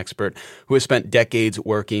resolution expert who has spent decades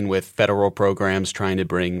working with federal programs trying to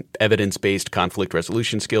bring evidence-based conflict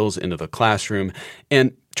resolution skills into the classroom.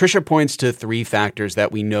 And Trisha points to 3 factors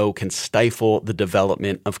that we know can stifle the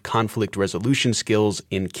development of conflict resolution skills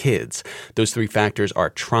in kids. Those 3 factors are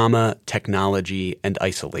trauma, technology, and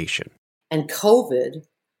isolation. And COVID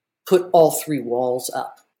put all 3 walls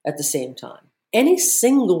up at the same time. Any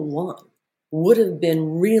single one would have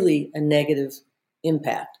been really a negative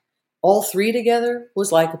impact. All 3 together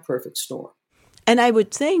was like a perfect storm. And I would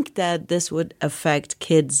think that this would affect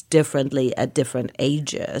kids differently at different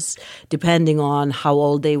ages, depending on how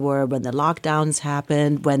old they were when the lockdowns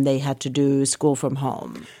happened, when they had to do school from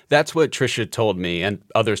home. That's what Trisha told me, and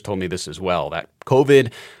others told me this as well, that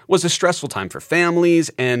COVID was a stressful time for families,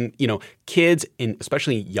 and, kids,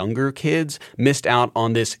 especially younger kids, missed out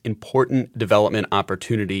on this important development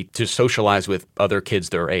opportunity to socialize with other kids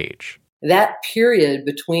their age. That period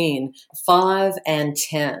between 5 and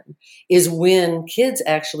 10 is when kids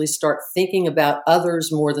actually start thinking about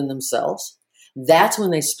others more than themselves. That's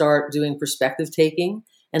when they start doing perspective taking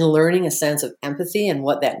and learning a sense of empathy and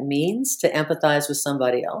what that means to empathize with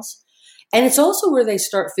somebody else. And it's also where they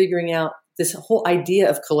start figuring out this whole idea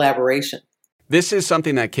of collaboration. This is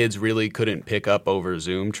something that kids really couldn't pick up over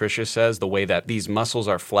Zoom, Trisha says. The way that these muscles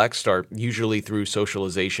are flexed are usually through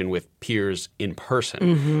socialization with peers in person.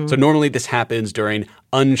 Mm-hmm. So normally this happens during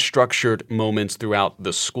unstructured moments throughout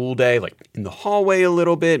the school day, like in the hallway a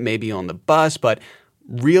little bit, maybe on the bus. But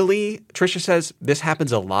really, Trisha says, this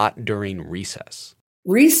happens a lot during recess.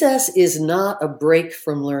 Recess is not a break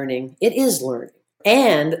from learning. It is learning.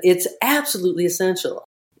 And it's absolutely essential.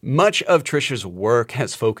 Much of Trisha's work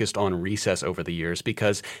has focused on recess over the years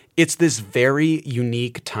because it's this very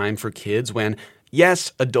unique time for kids when,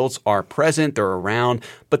 yes, adults are present, they're around,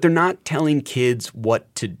 but they're not telling kids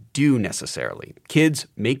what to do necessarily. Kids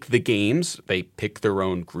make the games, they pick their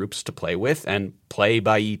own groups to play with, and play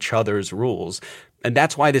by each other's rules. And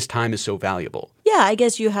that's why this time is so valuable. Yeah, I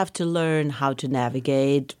guess you have to learn how to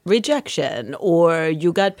navigate rejection, or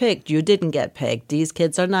you got picked, you didn't get picked. These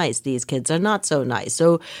kids are nice, these kids are not so nice.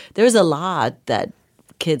 So there's a lot that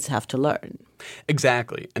kids have to learn.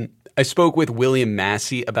 Exactly. And I spoke with William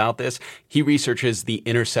Massey about this. He researches the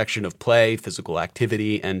intersection of play, physical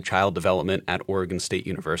activity, and child development at Oregon State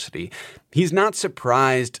University. He's not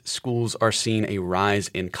surprised schools are seeing a rise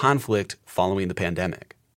in conflict following the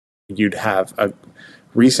pandemic. You'd have a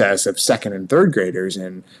recess of 2nd and 3rd graders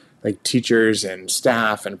and like teachers and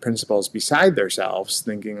staff and principals beside themselves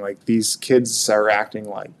thinking like these kids are acting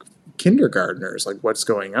like kindergartners, like what's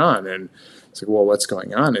going on? And it's like, well, what's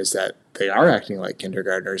going on is that they are acting like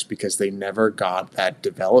kindergartners because they never got that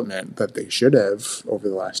development that they should have over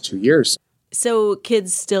the last 2 years. So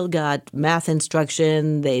kids still got math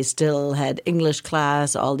instruction, they still had English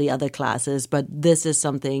class, all the other classes, but this is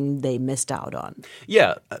something they missed out on.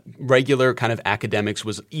 Yeah, regular kind of academics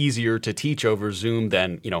was easier to teach over Zoom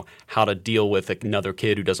than, how to deal with another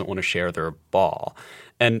kid who doesn't want to share their ball.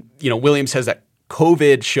 And, William says that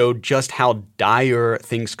COVID showed just how dire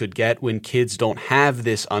things could get when kids don't have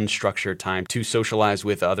this unstructured time to socialize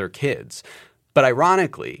with other kids. But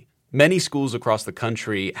ironically, many schools across the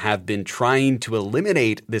country have been trying to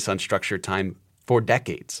eliminate this unstructured time for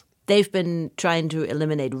decades. They've been trying to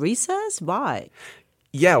eliminate recess? Why?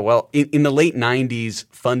 Yeah, well, in the late 90s,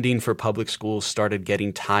 funding for public schools started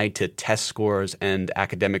getting tied to test scores and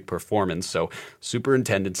academic performance, so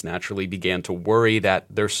superintendents naturally began to worry that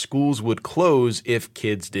their schools would close if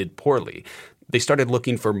kids did poorly. They started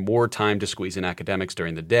looking for more time to squeeze in academics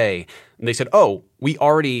during the day, and they said, oh, we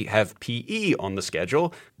already have PE on the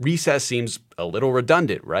schedule. Recess seems a little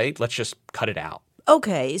redundant, right? Let's just cut it out.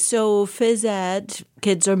 Okay, so phys ed,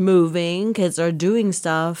 kids are moving, kids are doing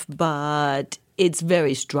stuff, but it's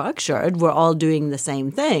very structured. We're all doing the same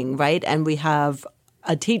thing, right? And we have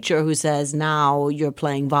a teacher who says, now you're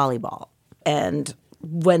playing volleyball. And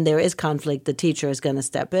when there is conflict, the teacher is going to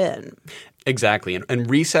step in. Exactly. And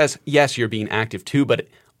recess, yes, you're being active too, but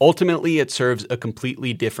ultimately it serves a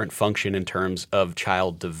completely different function in terms of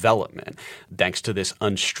child development, thanks to this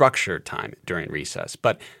unstructured time during recess.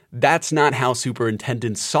 But that's not how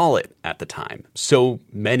superintendents saw it at the time. So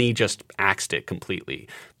many just axed it completely.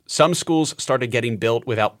 Some schools started getting built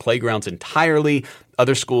without playgrounds entirely.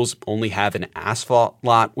 Other schools only have an asphalt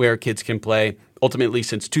lot where kids can play. Ultimately,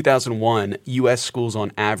 since 2001, U.S. schools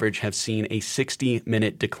on average have seen a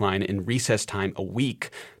 60-minute decline in recess time a week,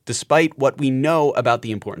 despite what we know about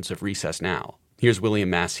the importance of recess now. Here's William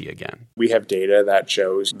Massey again. We have data that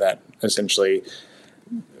shows that essentially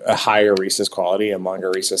a higher recess quality and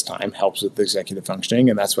longer recess time helps with executive functioning,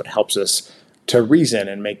 and that's what helps us to reason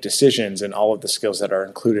and make decisions and all of the skills that are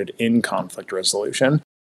included in conflict resolution.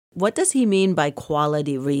 What does he mean by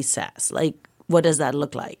quality recess? Like, what does that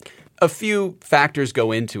look like? A few factors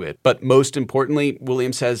go into it, but most importantly,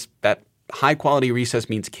 William says that high-quality recess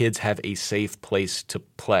means kids have a safe place to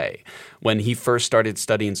play. When he first started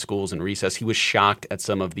studying schools and recess, he was shocked at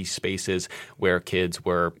some of these spaces where kids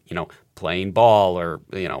were, playing ball or,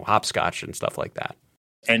 hopscotch and stuff like that.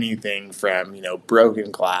 Anything from,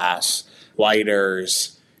 broken glass,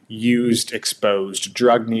 lighters, used exposed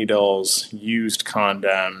drug needles, used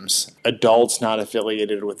condoms, adults not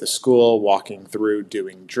affiliated with the school walking through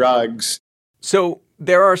doing drugs. So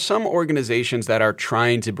there are some organizations that are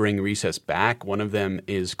trying to bring recess back. One of them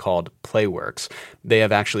is called Playworks. They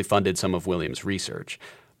have actually funded some of William's research.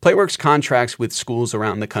 Playworks contracts with schools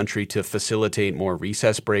around the country to facilitate more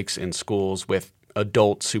recess breaks in schools with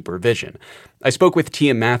adult supervision. I spoke with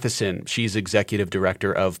Tia Matheson. She's executive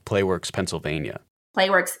director of Playworks Pennsylvania.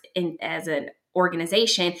 Playworks as an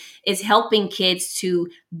organization is helping kids to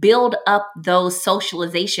build up those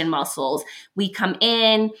socialization muscles. We come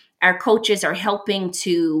in, our coaches are helping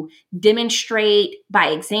to demonstrate by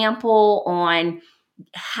example on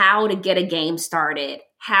how to get a game started,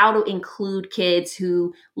 how to include kids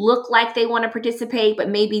who look like they want to participate but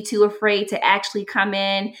may be too afraid to actually come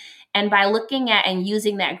in. And by looking at and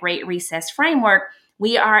using that Great Recess framework,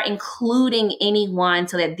 we are including anyone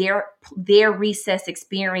so that their recess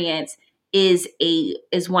experience is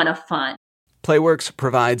one of fun. Playworks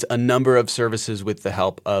provides a number of services with the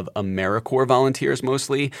help of AmeriCorps volunteers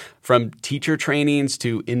mostly, from teacher trainings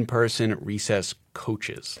to in-person recess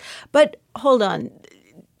coaches. But hold on.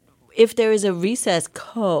 If there is a recess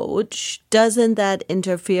coach, doesn't that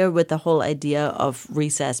interfere with the whole idea of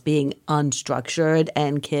recess being unstructured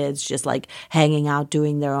and kids just like hanging out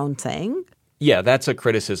doing their own thing? Yeah, that's a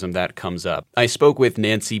criticism that comes up. I spoke with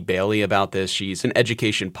Nancy Bailey about this. She's an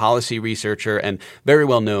education policy researcher and very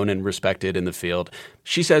well known and respected in the field.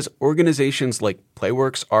 She says organizations like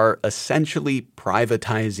Playworks are essentially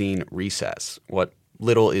privatizing recess, what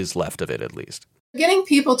little is left of it at least. Getting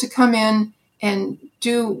people to come in and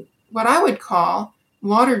do what I would call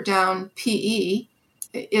watered down PE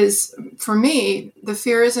is, for me, the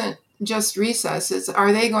fear isn't just recess. It's,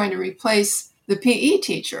 are they going to replace the PE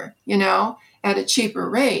teacher, at a cheaper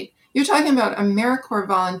rate? You're talking about AmeriCorps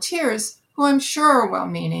volunteers who I'm sure are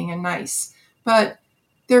well-meaning and nice, but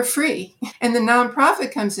they're free. And the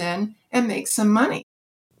nonprofit comes in and makes some money.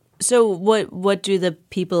 So what do the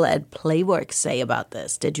people at Playworks say about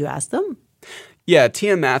this? Did you ask them? Yeah,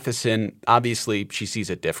 Tia Matheson, obviously, she sees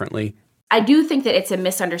it differently. I do think that it's a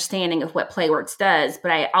misunderstanding of what Playworks does,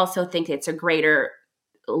 but I also think it's a greater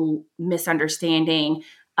misunderstanding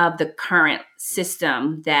of the current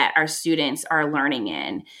system that our students are learning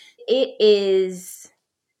in. It is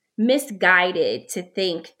misguided to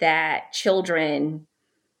think that children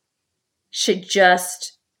should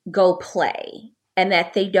just go play and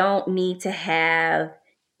that they don't need to have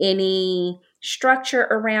any structure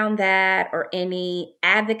around that or any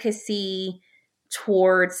advocacy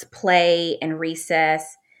towards play and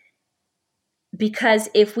recess. Because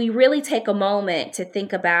if we really take a moment to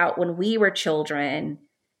think about when we were children,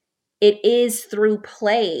 it is through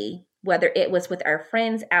play, whether it was with our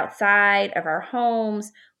friends outside of our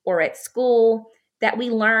homes or at school, that we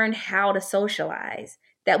learned how to socialize,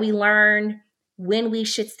 that we learned when we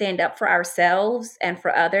should stand up for ourselves and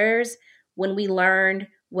for others, when we learned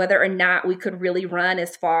whether or not we could really run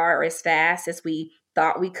as far or as fast as we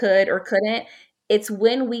thought we could or couldn't. It's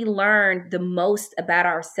when we learned the most about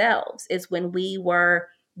ourselves. It's when we were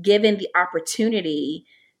given the opportunity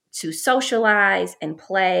to socialize and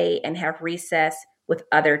play and have recess with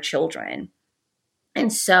other children.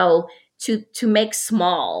 And so to make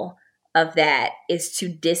small of that is to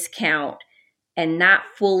discount and not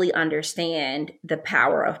fully understand the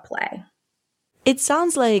power of play. It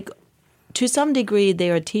sounds like to some degree, they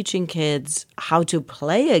are teaching kids how to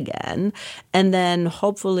play again. And then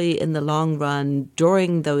hopefully in the long run,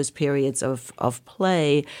 during those periods of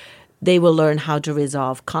play, they will learn how to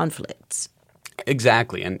resolve conflicts.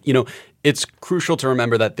 Exactly. And, it's crucial to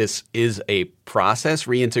remember that this is a process,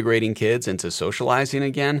 reintegrating kids into socializing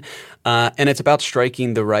again. And it's about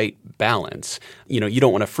striking the right balance. You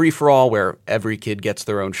don't want a free-for-all where every kid gets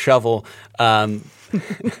their own shovel.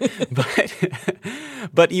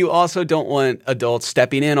 But you also don't want adults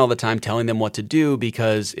stepping in all the time telling them what to do,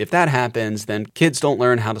 because if that happens, then kids don't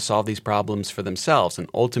learn how to solve these problems for themselves. And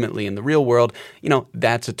ultimately, in the real world,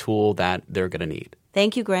 that's a tool that they're going to need.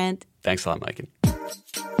 Thank you, Grant. Thanks a lot, Maiken.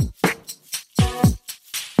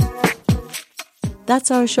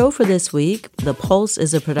 That's our show for this week. The Pulse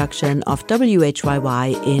is a production of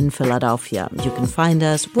WHYY in Philadelphia. You can find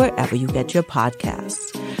us wherever you get your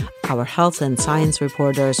podcasts. Our health and science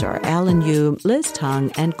reporters are Alan Yu, Liz Tung,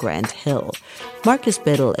 and Grant Hill. Marcus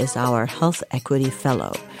Biddle is our Health Equity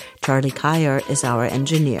Fellow. Charlie Kyer is our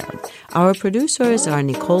engineer. Our producers are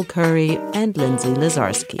Nicole Curry and Lindsay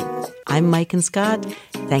Lazarski. I'm Maiken Scott.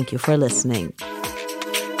 Thank you for listening.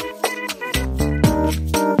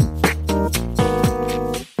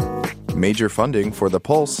 Major funding for The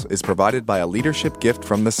Pulse is provided by a leadership gift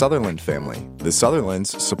from the Sutherland family. The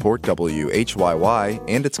Sutherlands support WHYY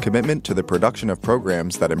and its commitment to the production of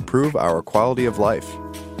programs that improve our quality of life.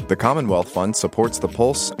 The Commonwealth Fund supports The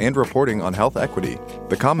Pulse and reporting on health equity.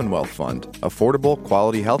 The Commonwealth Fund, affordable,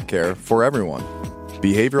 quality health care for everyone.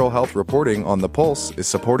 Behavioral health reporting on The Pulse is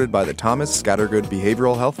supported by the Thomas Scattergood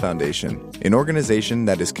Behavioral Health Foundation, an organization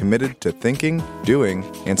that is committed to thinking, doing,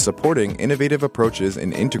 and supporting innovative approaches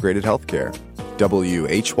in integrated healthcare.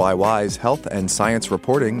 WHYY's health and science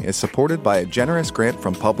reporting is supported by a generous grant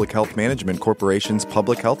from Public Health Management Corporation's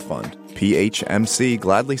Public Health Fund. PHMC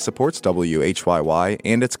gladly supports WHYY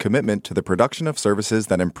and its commitment to the production of services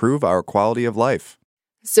that improve our quality of life.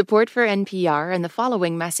 Support for NPR and the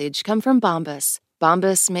following message come from Bombas.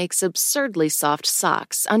 Bombas makes absurdly soft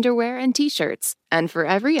socks, underwear, and T-shirts. And for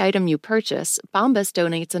every item you purchase, Bombas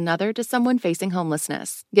donates another to someone facing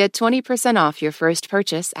homelessness. Get 20% off your first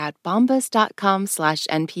purchase at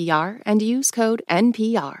bombas.com/NPR and use code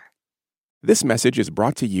NPR. This message is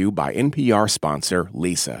brought to you by NPR sponsor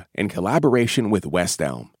Leesa in collaboration with West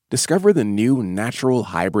Elm. Discover the new natural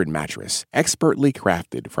hybrid mattress, expertly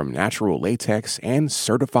crafted from natural latex and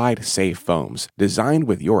certified safe foams, designed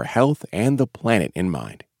with your health and the planet in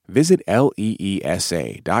mind. Visit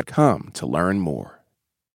leesa.com to learn more.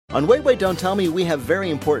 On Wait, Wait, Don't Tell Me, we have very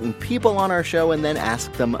important people on our show and then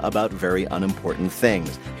ask them about very unimportant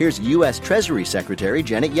things. Here's U.S. Treasury Secretary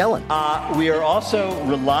Janet Yellen. We are also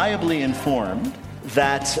reliably informed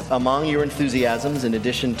that among your enthusiasms, in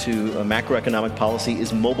addition to macroeconomic policy,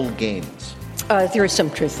 is mobile games. There is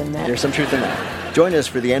some truth in that. There's some truth in that. Join us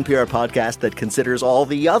for the NPR podcast that considers all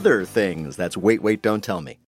the other things. That's Wait, Wait, Don't Tell Me.